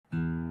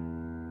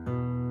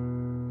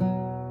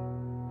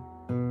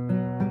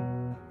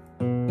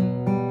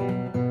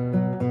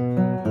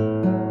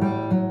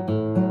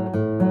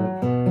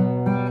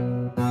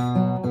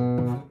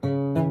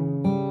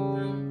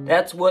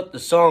that's what the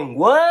song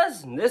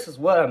was, and this is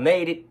what I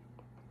made it.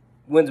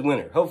 Winds of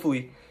Winter.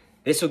 Hopefully,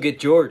 this will get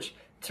George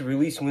to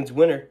release Winds of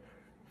Winter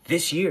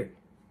this year.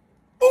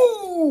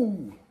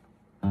 Ooh!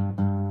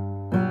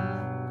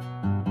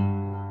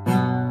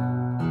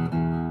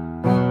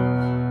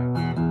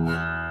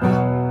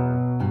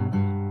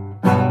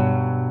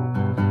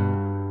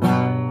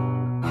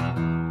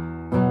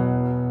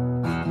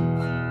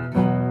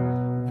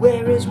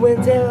 Where is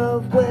Winds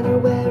of Winter?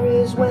 Where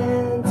is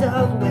Winds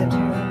of Winter?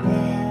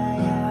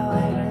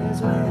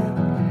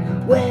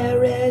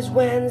 Where is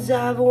Winds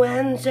of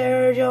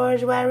Winter,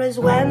 George? Where is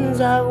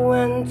Winds of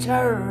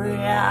Winter?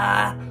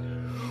 Yeah.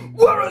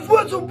 Where is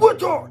Winds of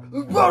Winter?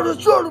 Where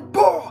is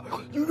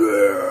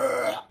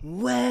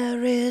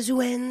Where is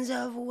Winds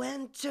of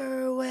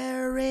Winter?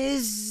 Where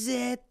is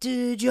it,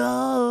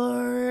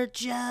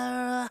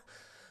 Georgia?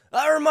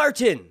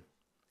 Martin,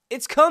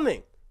 it's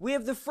coming. We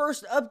have the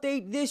first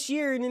update this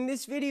year, and in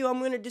this video, I'm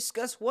going to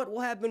discuss what will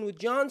happen with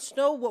Jon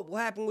Snow, what will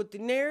happen with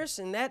Daenerys,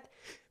 and that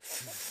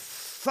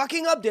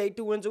fucking update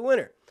to Winds of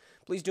Winter.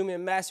 Please do me a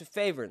massive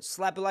favor and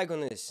slap a like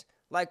on this.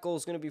 Like goal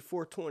is going to be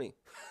 420.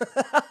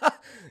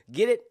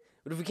 Get it?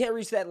 But if we can't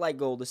reach that like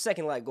goal, the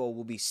second like goal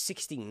will be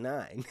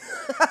 69.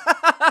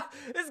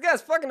 This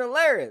guy's fucking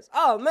hilarious.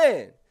 Oh,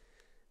 man.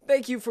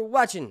 Thank you for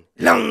watching.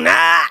 Long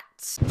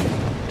nights.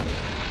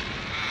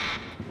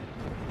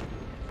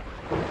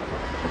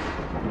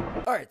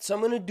 Alright, so I'm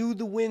going to do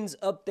the Winds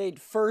update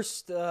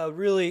first.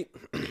 Really,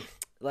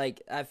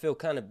 like, I feel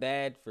kind of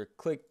bad for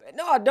clickbait.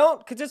 No, I don't,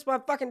 because it's my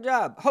fucking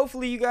job.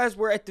 Hopefully, you guys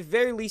were at the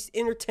very least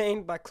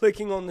entertained by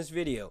clicking on this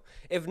video.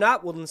 If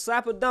not, well, then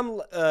slap a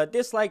dumb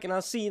dislike, and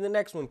I'll see you in the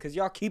next one, because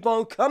y'all keep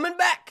on coming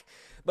back.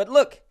 But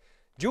look,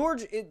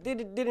 George did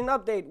an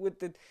update with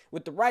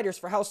the writers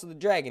for House of the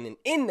Dragon, and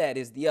in that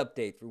is the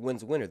update for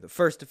Winds of Winter, the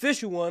first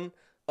official one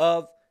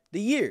of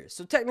the year.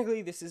 So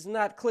technically, this is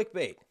not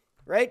clickbait,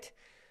 right?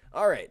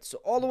 Alright, so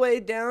all the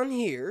way down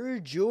here,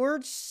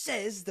 George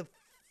says the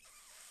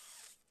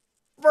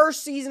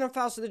first season of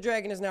House of the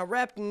Dragon is now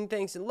wrapped in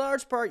thanks in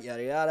large part,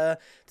 yada yada,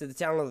 to the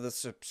talent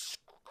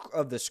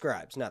of the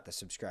scribes, not the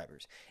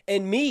subscribers.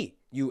 And me,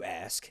 you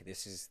ask,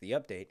 this is the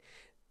update,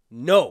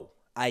 no,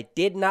 I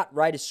did not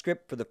write a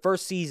script for the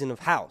first season of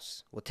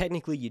House. Well,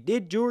 technically you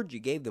did, George.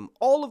 You gave them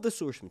all of the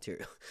source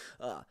material.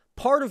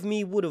 Part of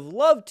me would have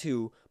loved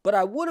to, but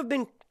I would have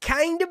been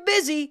kind of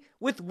busy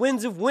with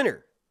Winds of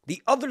Winter.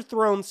 The Other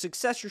Throne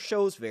successor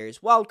shows, various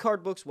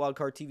wildcard books,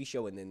 wildcard TV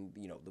show, and then,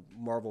 you know, the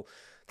Marvel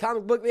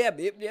comic book.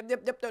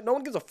 Yep. No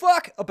one gives a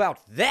fuck about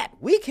that.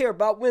 We care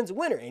about Winds of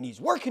Winter, and he's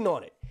working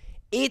on it.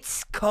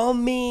 It's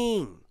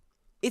coming.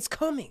 It's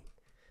coming.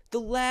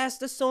 The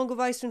last A Song of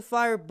Ice and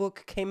Fire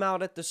book came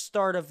out at the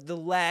start of the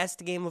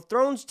last Game of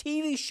Thrones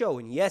TV show.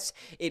 And yes,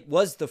 it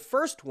was the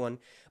first one,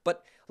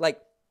 but,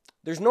 like,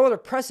 there's no other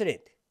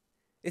precedent.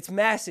 It's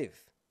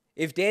massive.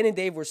 If Dan and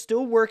Dave were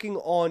still working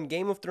on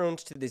Game of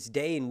Thrones to this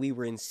day and we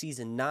were in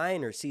Season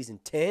 9 or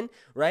Season 10,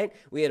 right?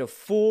 We had a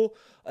full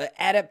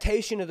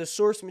adaptation of the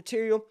source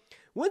material.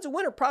 Winds of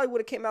Winter probably would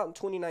have came out in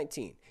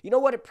 2019. You know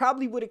what? It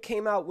probably would have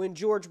came out when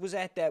George was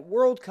at that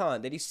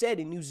Worldcon that he said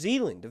in New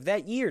Zealand of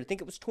that year. I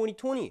think it was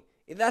 2020.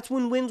 That's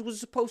when Winds was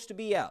supposed to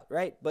be out,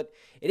 right? But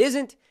it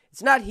isn't.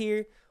 It's not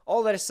here.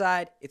 All that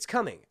aside, it's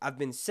coming. I've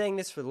been saying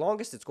this for the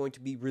longest. It's going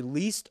to be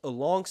released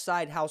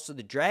alongside House of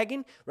the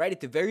Dragon, right?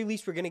 At the very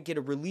least, we're going to get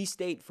a release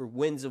date for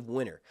Winds of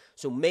Winter.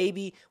 So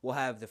maybe we'll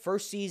have the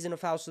first season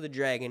of House of the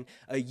Dragon,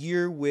 a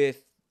year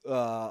with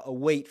a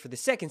wait for the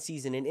second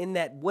season, and in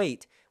that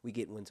wait, we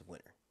get Winds of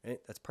Winter, right?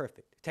 That's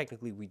perfect.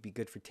 Technically, we'd be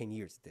good for 10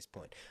 years at this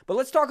point. But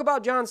let's talk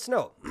about Jon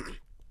Snow.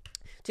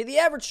 To the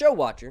average show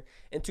watcher,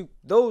 and to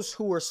those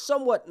who are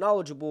somewhat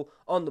knowledgeable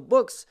on the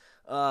books,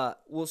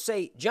 will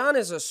say Jon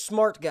is a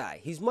smart guy.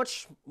 He's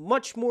much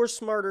more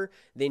smarter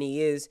than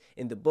he is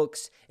in the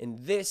books,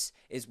 and this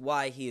is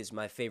why he is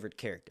my favorite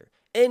character.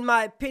 In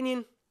my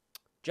opinion,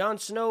 Jon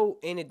Snow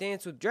in A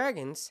Dance with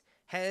Dragons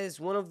has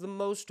one of the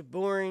most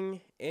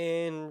boring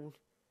and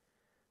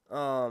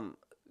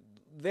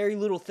very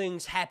little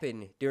things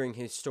happen during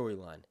his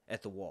storyline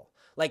at the Wall.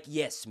 Like,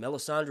 yes,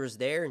 Melisandre's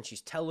there, and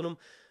she's telling him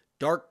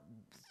dark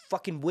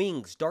fucking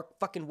wings, dark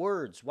fucking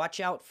words. Watch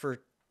out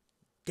for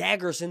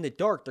daggers in the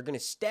dark. They're going to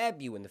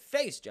stab you in the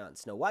face, Jon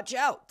Snow. Watch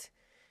out.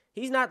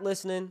 He's not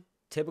listening.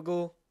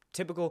 Typical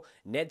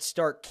Ned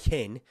Stark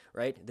kin,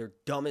 right? They're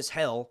dumb as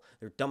hell.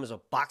 They're dumb as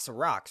a box of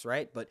rocks,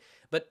 right? But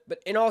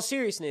in all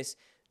seriousness,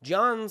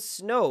 Jon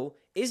Snow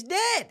is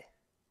dead.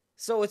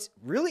 So it's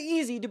really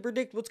easy to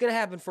predict what's going to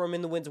happen for him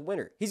in the Winds of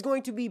Winter. He's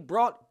going to be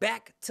brought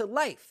back to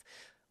life.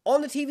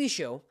 On the TV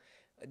show,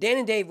 Dan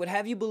and Dave would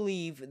have you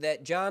believe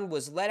that Jon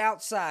was let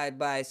outside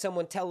by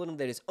someone telling him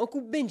that his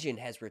Uncle Benjen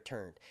has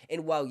returned.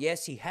 And while,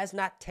 yes, he has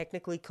not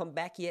technically come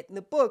back yet in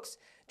the books,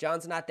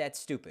 Jon's not that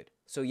stupid.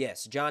 So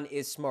yes, Jon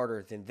is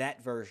smarter than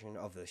that version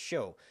of the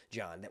show,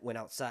 Jon, that went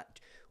outside.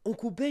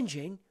 Uncle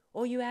Benjen,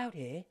 are you out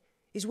here?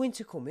 Is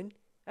winter coming?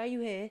 Are you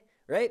here?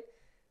 Right?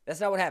 That's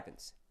not what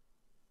happens.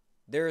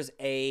 There's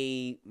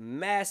a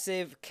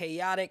massive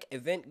chaotic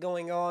event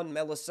going on.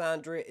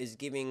 Melisandre is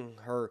giving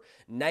her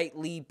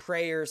nightly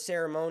prayer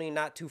ceremony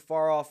not too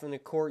far off in the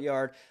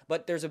courtyard.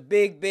 But there's a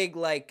big,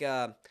 like,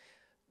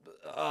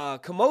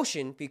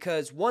 commotion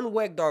because one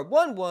Wegdar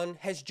 1-1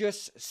 has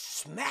just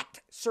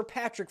smacked Sir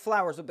Patrick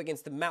Flowers up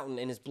against the mountain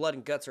and his blood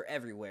and guts are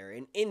everywhere.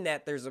 And in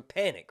that, there's a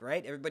panic,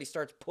 right? Everybody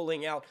starts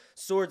pulling out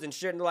swords and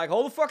shit and they're like,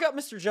 hold the fuck up,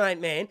 Mr. Giant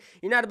Man.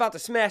 You're not about to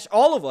smash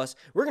all of us.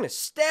 We're going to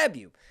stab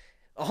you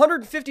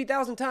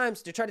 150,000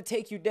 times to try to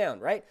take you down,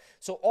 right?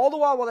 So all the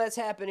while that's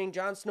happening,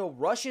 Jon Snow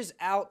rushes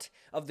out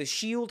of the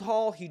shield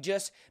hall. He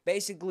just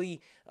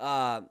basically,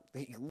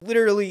 he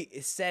literally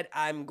said,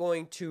 I'm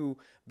going to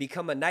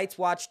become a Night's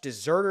Watch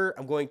deserter.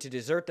 I'm going to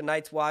desert the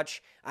Night's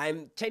Watch.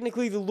 I'm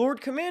technically the Lord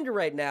Commander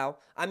right now.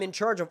 I'm in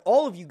charge of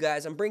all of you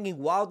guys. I'm bringing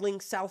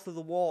wildlings south of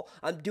the wall.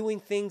 I'm doing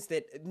things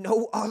that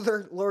no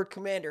other Lord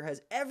Commander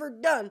has ever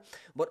done.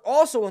 But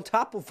also on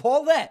top of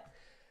all that,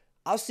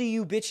 I'll see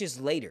you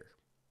bitches later.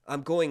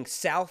 I'm going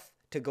south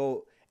to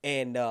go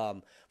and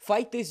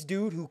fight this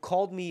dude who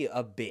called me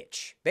a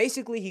bitch.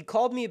 Basically, he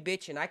called me a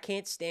bitch, and I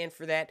can't stand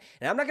for that.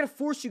 And I'm not going to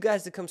force you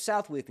guys to come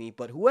south with me,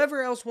 but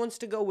whoever else wants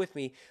to go with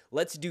me,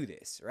 let's do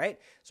this, right?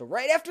 So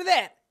right after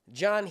that,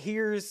 Jon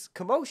hears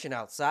commotion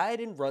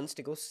outside and runs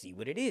to go see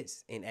what it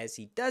is. And as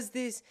he does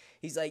this,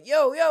 he's like,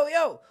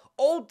 yo,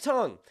 old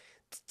tongue.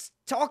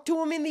 Talk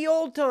to him in the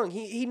old tongue.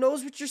 He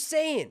knows what you're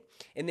saying.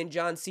 And then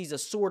Jon sees a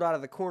sword out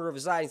of the corner of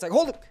his eye. He's like,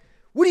 hold it.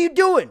 What are you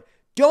doing?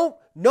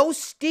 No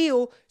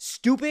steal,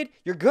 stupid.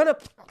 You're gonna,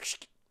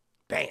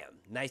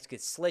 bam. Knife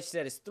gets slashed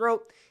at his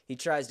throat. He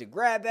tries to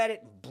grab at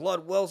it.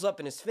 Blood wells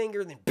up in his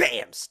finger. Then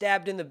bam,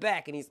 stabbed in the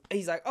back. And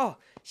he's like, oh,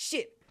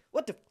 shit.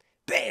 What the,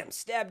 bam,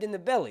 stabbed in the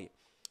belly.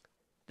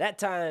 That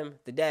time,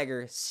 the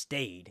dagger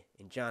stayed.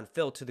 And Jon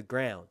fell to the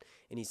ground.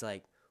 And he's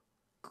like,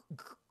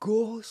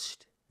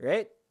 ghost,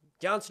 right?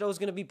 Jon Snow's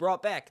going to be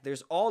brought back.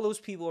 There's all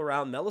those people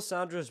around.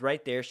 Melisandre's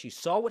right there. She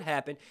saw what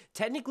happened.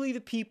 Technically,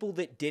 the people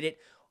that did it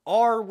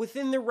are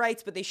within their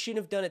rights, but they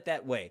shouldn't have done it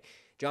that way.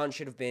 Jon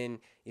should have been,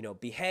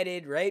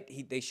 beheaded,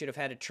 right? They should have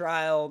had a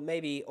trial,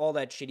 maybe all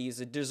that shit. He's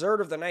a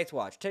deserter of the Night's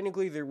Watch.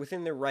 Technically, they're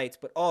within their rights,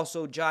 but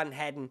also Jon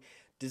hadn't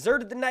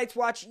deserted the Night's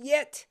Watch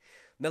yet.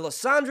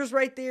 Melisandre's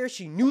right there.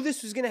 She knew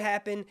this was going to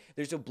happen.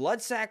 There's a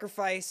blood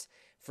sacrifice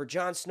for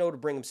Jon Snow to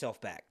bring himself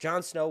back.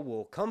 Jon Snow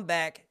will come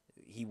back.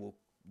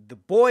 The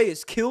boy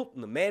is killed,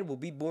 and the man will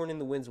be born in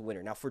the Winds of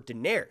Winter. Now, for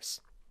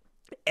Daenerys,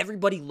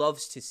 everybody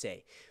loves to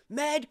say,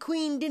 Mad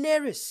Queen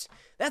Daenerys.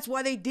 That's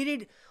why they did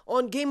it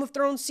on Game of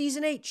Thrones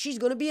Season 8. She's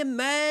going to be a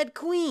Mad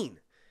Queen.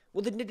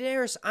 Well, the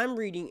Daenerys I'm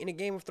reading in a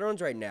Game of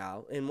Thrones right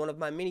now, in one of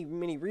my many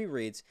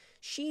rereads,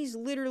 she's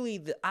literally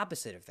the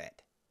opposite of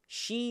that.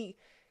 She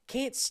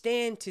can't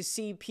stand to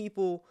see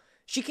people.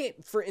 She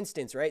can't, for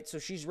instance, right? So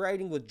she's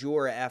riding with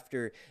Jorah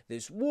after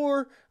this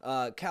war.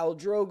 Khal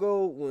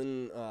Drogo,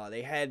 when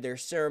they had their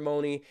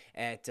ceremony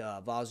at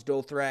Vaz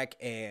Dothrak,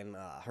 and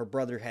her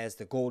brother has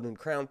the golden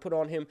crown put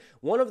on him.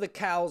 One of the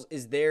Khals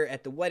is there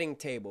at the wedding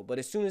table, but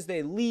as soon as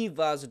they leave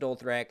Vaz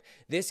Dothrak,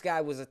 this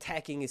guy was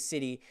attacking his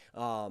city,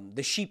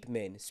 the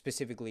sheepmen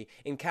specifically,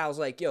 and Khal's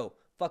like, yo,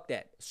 fuck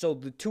that. So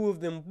the two of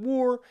them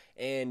war,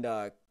 and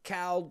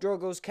Khal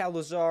Drogo's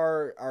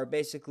Khalazar are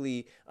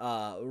basically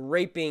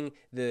raping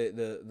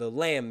the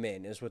lamb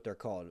men, is what they're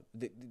called.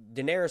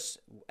 Daenerys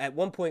at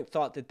one point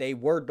thought that they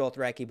were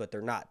Dothraki, but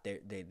they're not.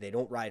 They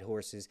don't ride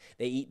horses.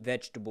 They eat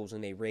vegetables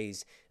and they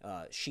raise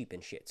sheep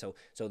and shit.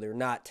 So they're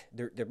not.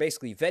 They're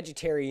basically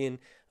vegetarian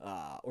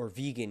or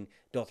vegan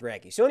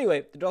Dothraki. So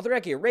anyway, the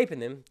Dothraki are raping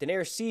them.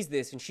 Daenerys sees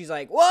this and she's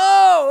like,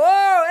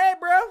 whoa, hey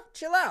bro,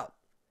 chill out.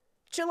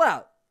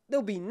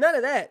 There'll be none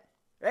of that,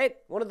 right?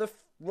 One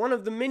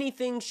of the many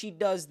things she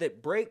does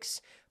that breaks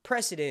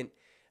precedent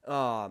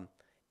and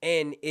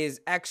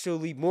is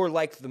actually more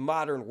like the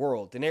modern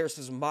world. Daenerys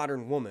is a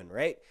modern woman,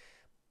 right?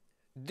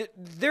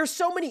 There's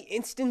so many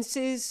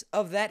instances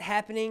of that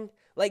happening.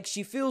 Like,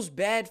 she feels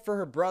bad for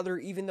her brother,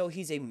 even though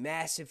he's a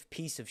massive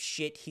piece of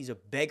shit. He's a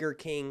beggar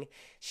king.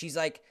 She's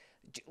like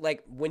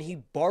when he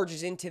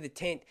barges into the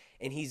tent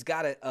and he's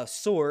got a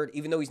sword,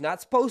 even though he's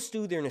not supposed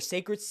to, they're in a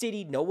sacred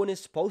city, no one is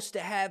supposed to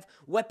have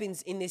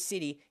weapons in this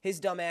city. His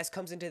dumb ass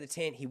comes into the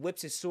tent, he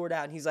whips his sword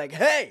out and he's like,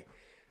 hey,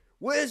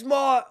 where's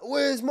my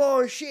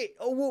shit?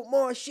 I want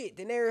my shit.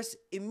 Daenerys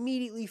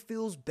immediately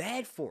feels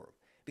bad for him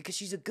because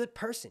she's a good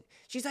person.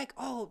 She's like,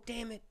 oh,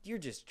 damn it, you're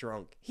just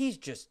drunk. He's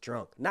just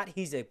drunk, not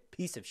he's a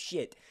piece of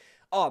shit.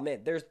 Oh,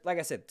 man, there's, like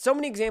I said, so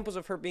many examples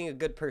of her being a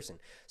good person.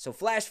 So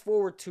flash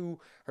forward to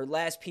her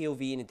last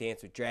POV in A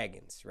Dance with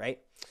Dragons, right?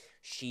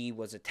 She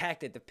was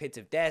attacked at the Pits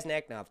of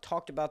Daznak. Now, I've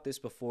talked about this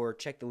before.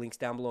 Check the links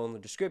down below in the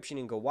description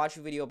and go watch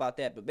a video about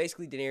that. But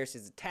basically, Daenerys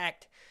is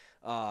attacked,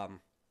 or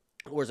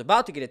is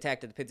about to get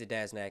attacked at the Pits of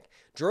Daznak.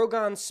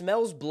 Drogon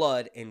smells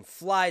blood and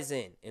flies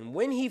in. And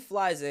when he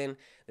flies in,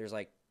 there's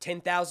like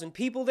 10,000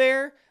 people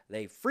there.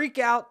 They freak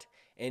out.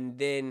 And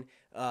then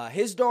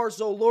Hizdar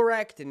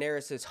Zolorak,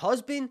 Daenerys'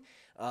 husband,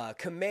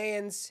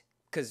 commands,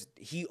 because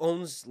he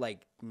owns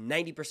like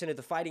 90% of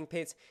the fighting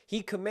pits,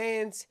 he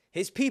commands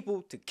his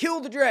people to kill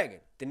the dragon.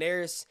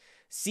 Daenerys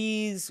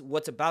sees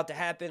what's about to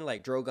happen,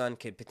 like Drogon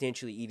could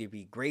potentially either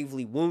be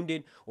gravely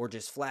wounded or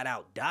just flat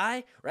out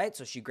die, right?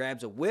 So she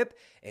grabs a whip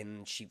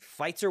and she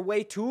fights her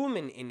way to him,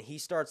 and he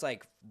starts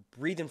like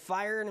breathing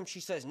fire at him.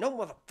 She says, "No,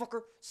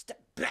 motherfucker,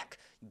 step back,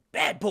 you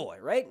bad boy,"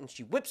 right? And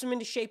she whips him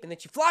into shape, and then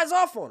she flies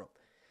off on him.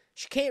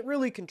 She can't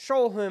really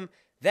control him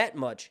that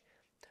much,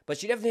 but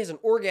she definitely has an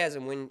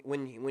orgasm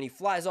when he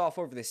flies off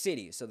over the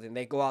city. So then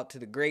they go out to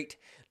the Great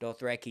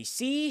Dothraki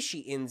Sea.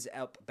 She ends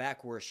up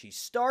back where she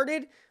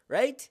started,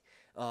 right?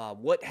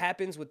 What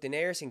happens with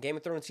Daenerys in Game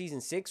of Thrones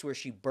season 6, where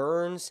she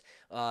burns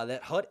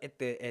that hut at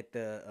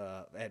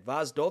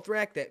Vaz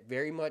Dothrak? That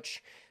very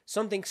much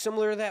something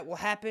similar to that will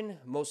happen.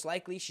 Most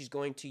likely, she's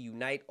going to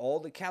unite all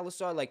the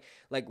Khalasar.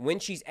 Like when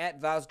she's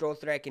at Vaz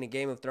Dothrak in a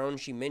Game of Thrones,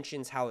 she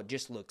mentions how it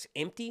just looks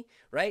empty,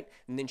 right?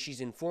 And then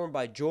she's informed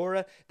by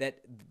Jorah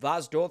that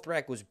Vaz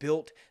Dothrak was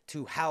built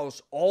to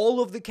house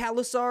all of the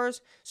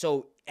Khalasars.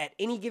 So at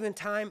any given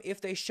time,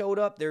 if they showed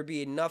up, there'd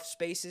be enough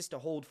spaces to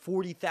hold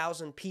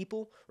 40,000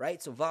 people,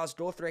 right? So Vaz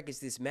Dothrak is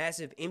this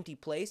massive empty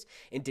place,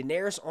 and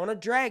Daenerys on a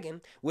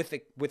dragon with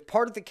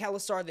part of the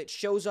Khalasar that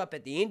shows up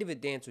at the end of A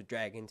Dance with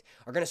Dragons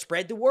are going to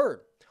spread the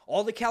word.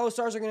 All the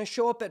Khalasars are going to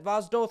show up at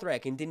Vaz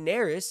Dothrak, and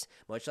Daenerys,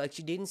 much like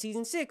she did in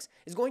season 6,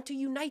 is going to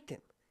unite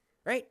them,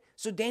 right?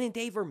 So Dan and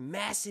Dave are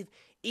massive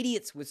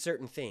idiots with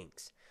certain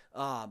things,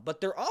 but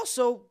they're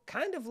also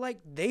kind of like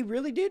they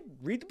really did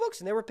read the books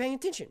and they were paying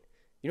attention.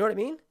 You know what I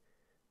mean?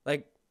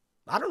 Like,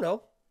 I don't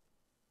know.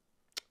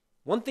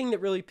 One thing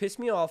that really pissed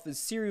me off is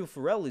Serial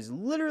Pharrell is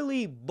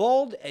literally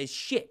bald as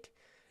shit.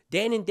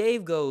 Dan and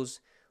Dave goes,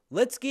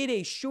 "Let's get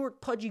a short,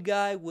 pudgy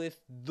guy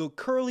with the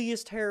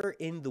curliest hair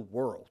in the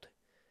world."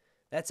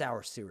 That's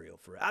our Serial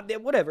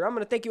Pharrell. Whatever. I'm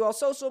going to thank you all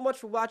so much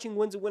for watching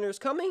Wins and Winners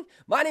Coming.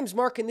 My name's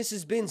Mark, and this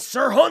has been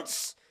Sir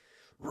Hunt's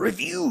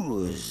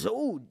Reviews.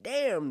 Oh,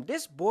 damn.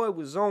 This boy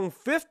was on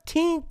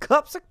 15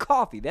 cups of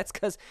coffee. That's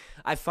because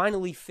I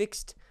finally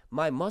fixed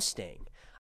my Mustang.